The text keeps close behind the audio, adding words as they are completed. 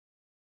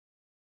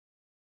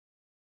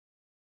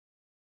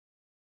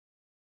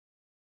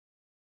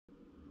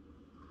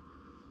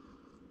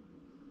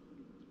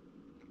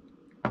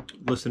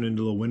listening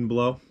to the wind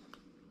blow.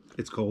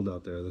 It's cold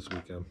out there this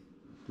weekend.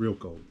 Real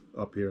cold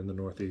up here in the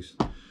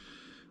Northeast.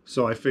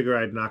 So I figure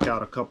I'd knock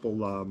out a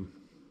couple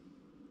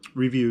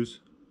reviews.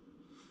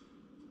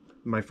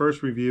 My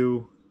first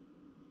review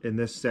in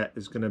this set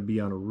is going to be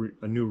on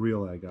a new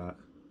reel I got.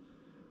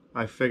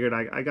 I figured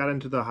I got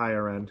into the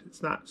higher end.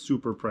 It's not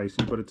super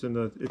pricey, but it's in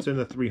the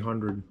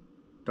 $300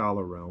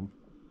 realm.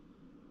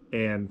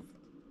 And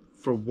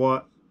for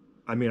what,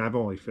 I mean, I've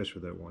only fished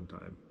with it one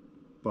time,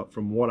 but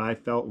from what I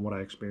felt and what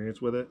I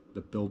experienced with it,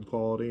 the build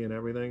quality and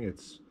everything,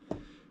 it's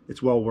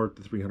well worth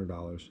the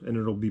 $300, and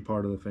it'll be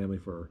part of the family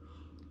for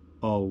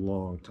a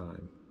long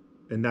time.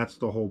 And that's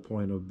the whole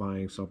point of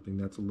buying something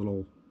that's a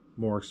little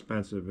more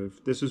expensive.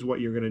 If this is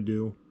what you're going to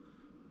do,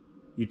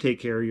 you take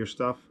care of your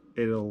stuff,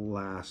 it'll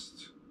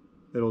last.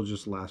 It'll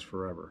just last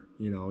forever.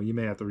 You know, you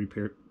may have to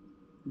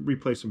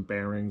replace some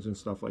bearings and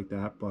stuff like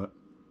that, but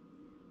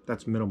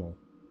that's minimal.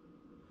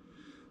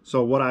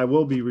 So what I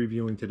will be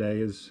reviewing today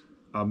is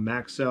a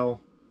Maxel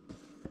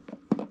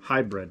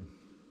Hybrid,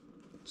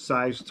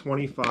 size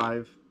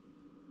 25.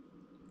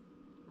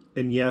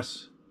 And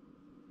yes,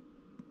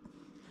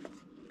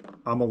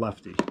 I'm a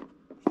lefty.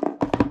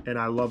 And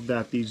I love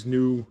that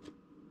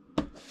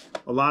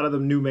a lot of the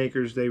new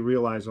makers, they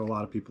realize a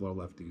lot of people are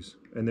lefties.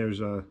 And there's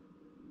a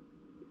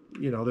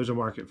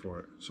market for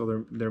it.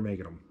 So they're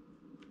making them.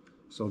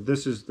 So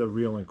this is the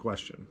reel in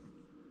question.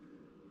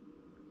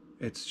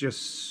 It's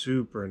just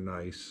super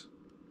nice.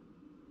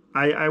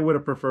 I would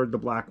have preferred the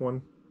black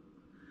one,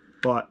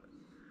 but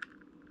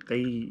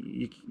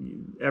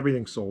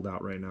everything's sold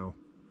out right now.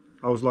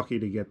 I was lucky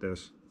to get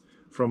this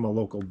from my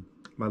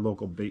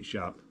local bait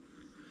shop,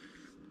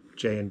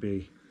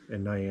 J&B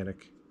in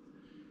Niantic,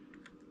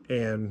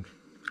 and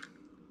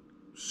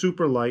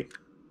super light.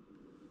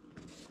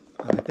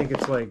 I think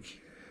it's like,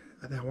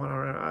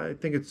 I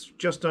think it's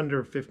just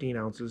under 15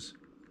 ounces.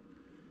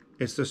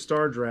 It's the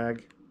Star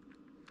Drag,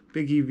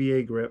 big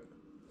EVA grip,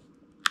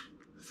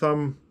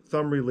 thumb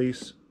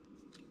release,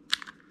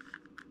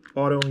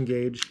 auto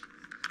engage,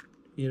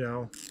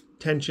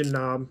 tension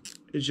knob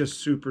is just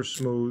super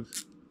smooth.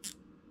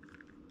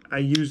 I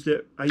used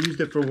it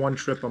for one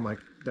trip on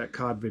that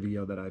cod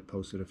video that I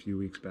posted a few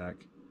weeks back,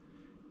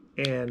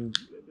 and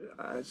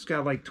it's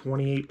got like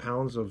 28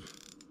 pounds of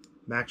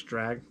max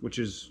drag, which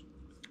is,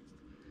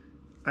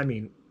 I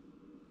mean,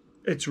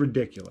 it's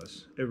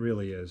ridiculous. It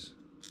really is.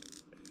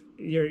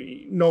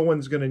 No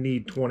one's gonna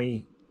need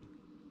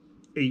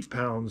 28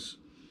 pounds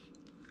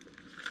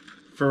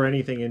for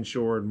anything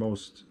inshore.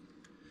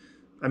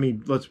 I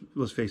mean,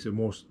 let's face it,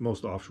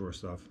 most offshore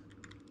stuff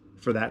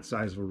for that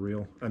size of a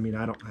reel. I mean,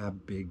 I don't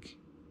have big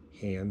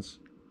hands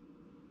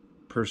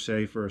per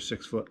se for a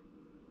 6-foot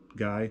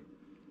guy,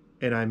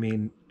 and I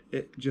mean,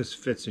 it just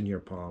fits in your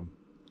palm.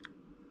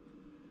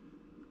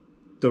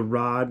 The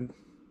rod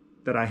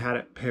that I had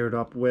it paired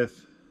up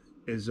with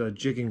is a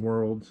Jigging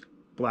World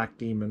Black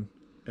Demon,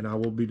 and I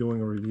will be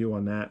doing a review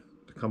on that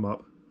to come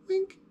up.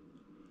 Wink.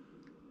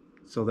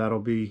 So that'll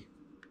be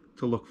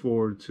to look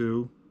forward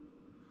to.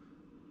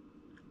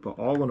 But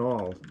all in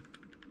all,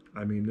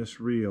 I mean, this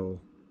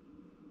reel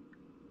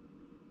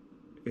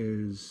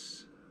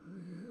is,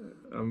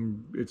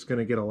 it's going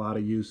to get a lot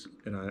of use,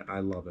 and I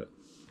love it.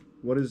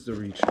 What is the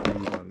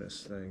retrieve on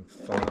this thing?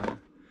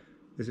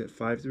 Is it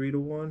 5-3 to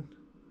 1?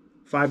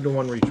 5 to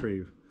 1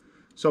 retrieve.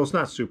 So it's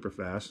not super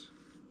fast,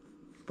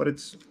 but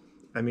it's,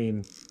 I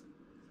mean,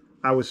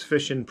 I was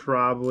fishing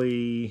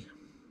probably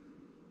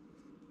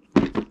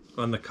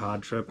on the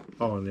cod trip.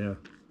 Oh, and yeah.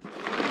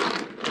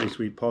 Pretty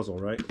sweet puzzle,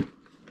 right?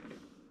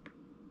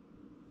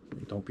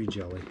 Don't be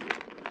jelly.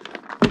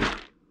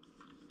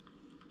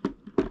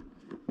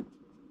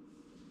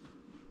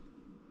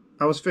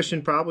 I was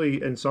fishing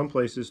probably in some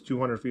places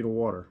 200 feet of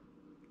water,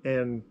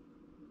 and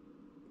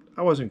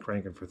I wasn't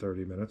cranking for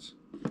 30 minutes.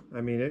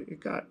 I mean,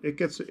 it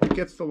gets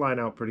the line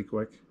out pretty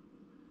quick,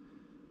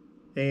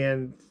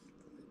 and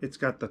it's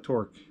got the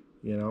torque,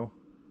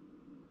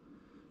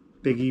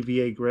 Big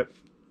EVA grip,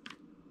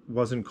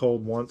 wasn't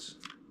cold once.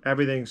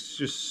 Everything's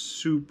just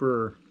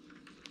super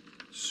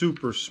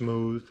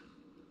smooth.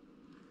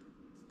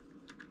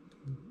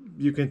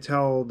 You can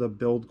tell the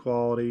build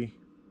quality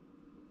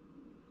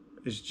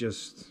is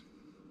just,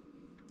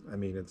 I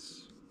mean,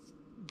 it's,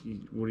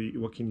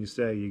 what can you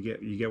say? You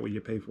get what you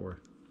pay for.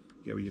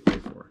 You get what you pay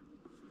for.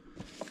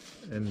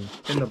 And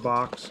in the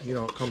box,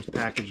 it comes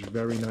packaged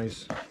very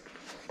nice.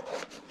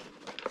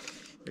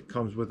 It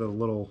comes with a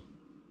little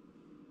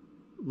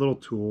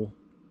tool,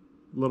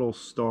 little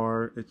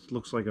star. It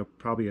looks like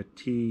probably a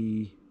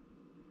T.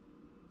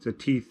 It's a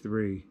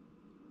T3.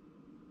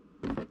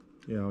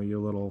 Your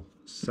little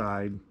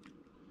side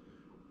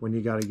when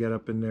you got to get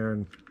up in there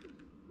and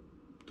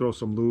throw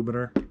some lube in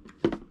her.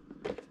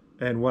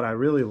 And what I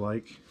really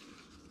like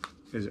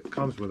is it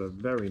comes with a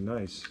very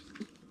nice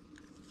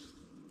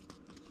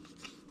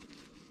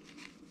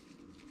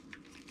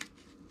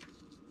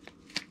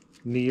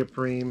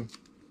neoprene.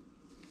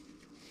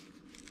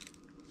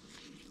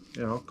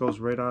 It goes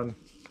right on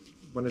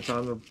when it's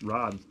on the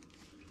rod.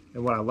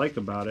 And what I like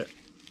about it,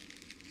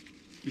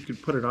 you can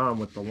put it on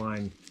with the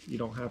line You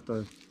don't have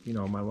to, you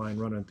know, my line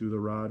running through the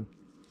rod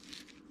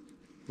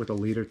with a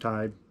leader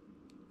tied.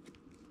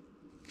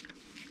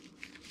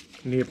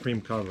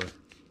 Neoprene cover.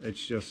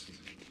 It's just,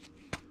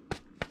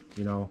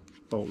 you know,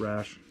 boat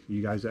rash.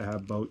 You guys that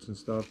have boats and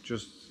stuff,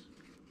 just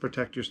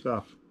protect your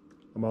stuff.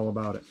 I'm all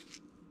about it.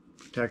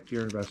 Protect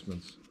your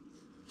investments.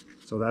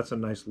 So that's a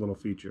nice little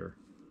feature.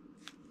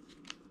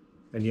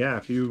 And yeah,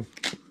 if you're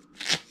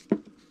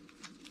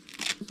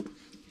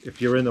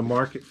in the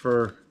market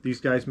for, these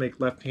guys make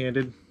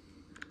left-handed,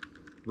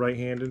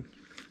 right-handed.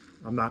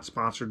 I'm not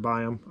sponsored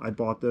by them. I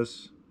bought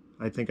this.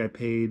 I think I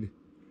paid,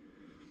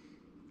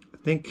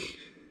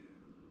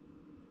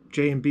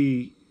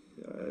 J&B,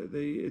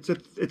 it's a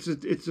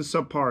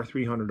subpar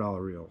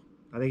 $300 reel.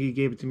 I think he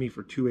gave it to me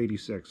for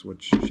 $286,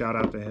 which, shout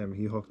out to him.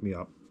 He hooked me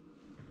up.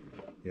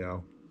 You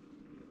know.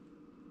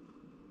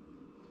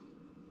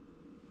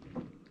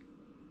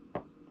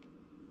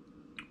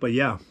 But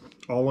yeah,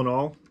 all in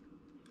all,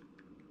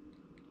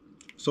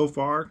 so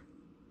far,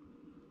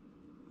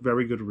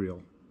 very good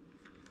reel.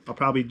 I'll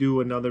probably do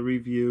another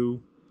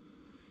review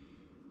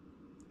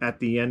at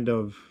the end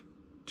of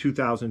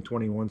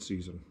 2021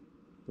 season,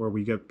 where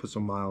we put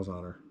some miles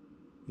on her,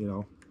 you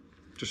know,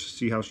 just to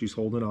see how she's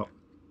holding up.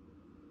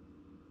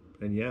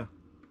 And yeah,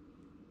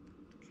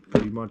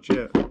 pretty much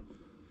it.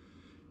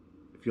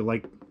 If you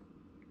like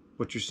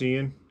what you're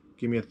seeing,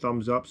 give me a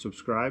thumbs up,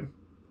 subscribe.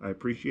 I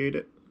appreciate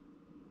it.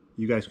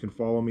 You guys can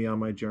follow me on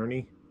my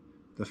journey,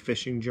 the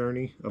fishing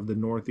journey of the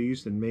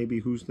Northeast, and maybe,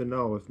 who's to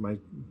know, if my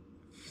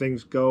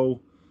things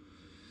go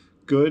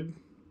good,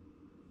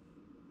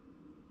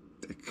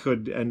 it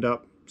could end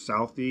up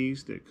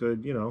Southeast. It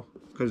could, you know,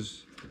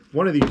 because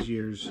one of these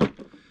years,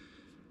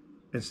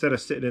 instead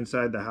of sitting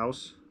inside the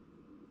house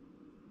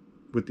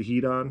with the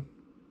heat on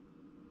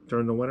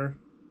during the winter,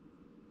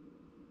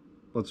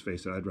 let's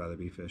face it, I'd rather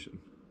be fishing.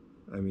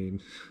 I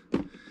mean,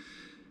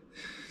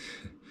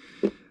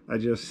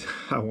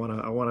 I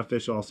wanna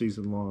fish all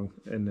season long,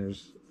 and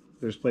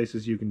there's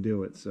places you can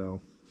do it.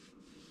 So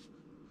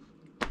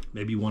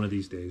maybe one of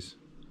these days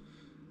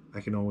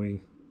I can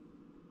only,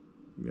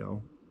 you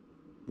know,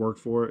 work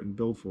for it and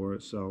build for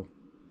it. So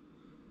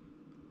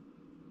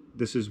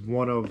this is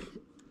one of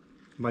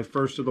my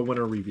first of the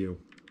winter review.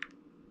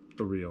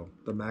 The reel,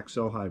 the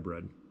Maxel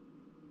Hybrid.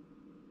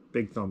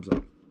 Big thumbs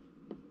up.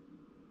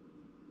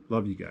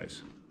 Love you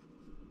guys.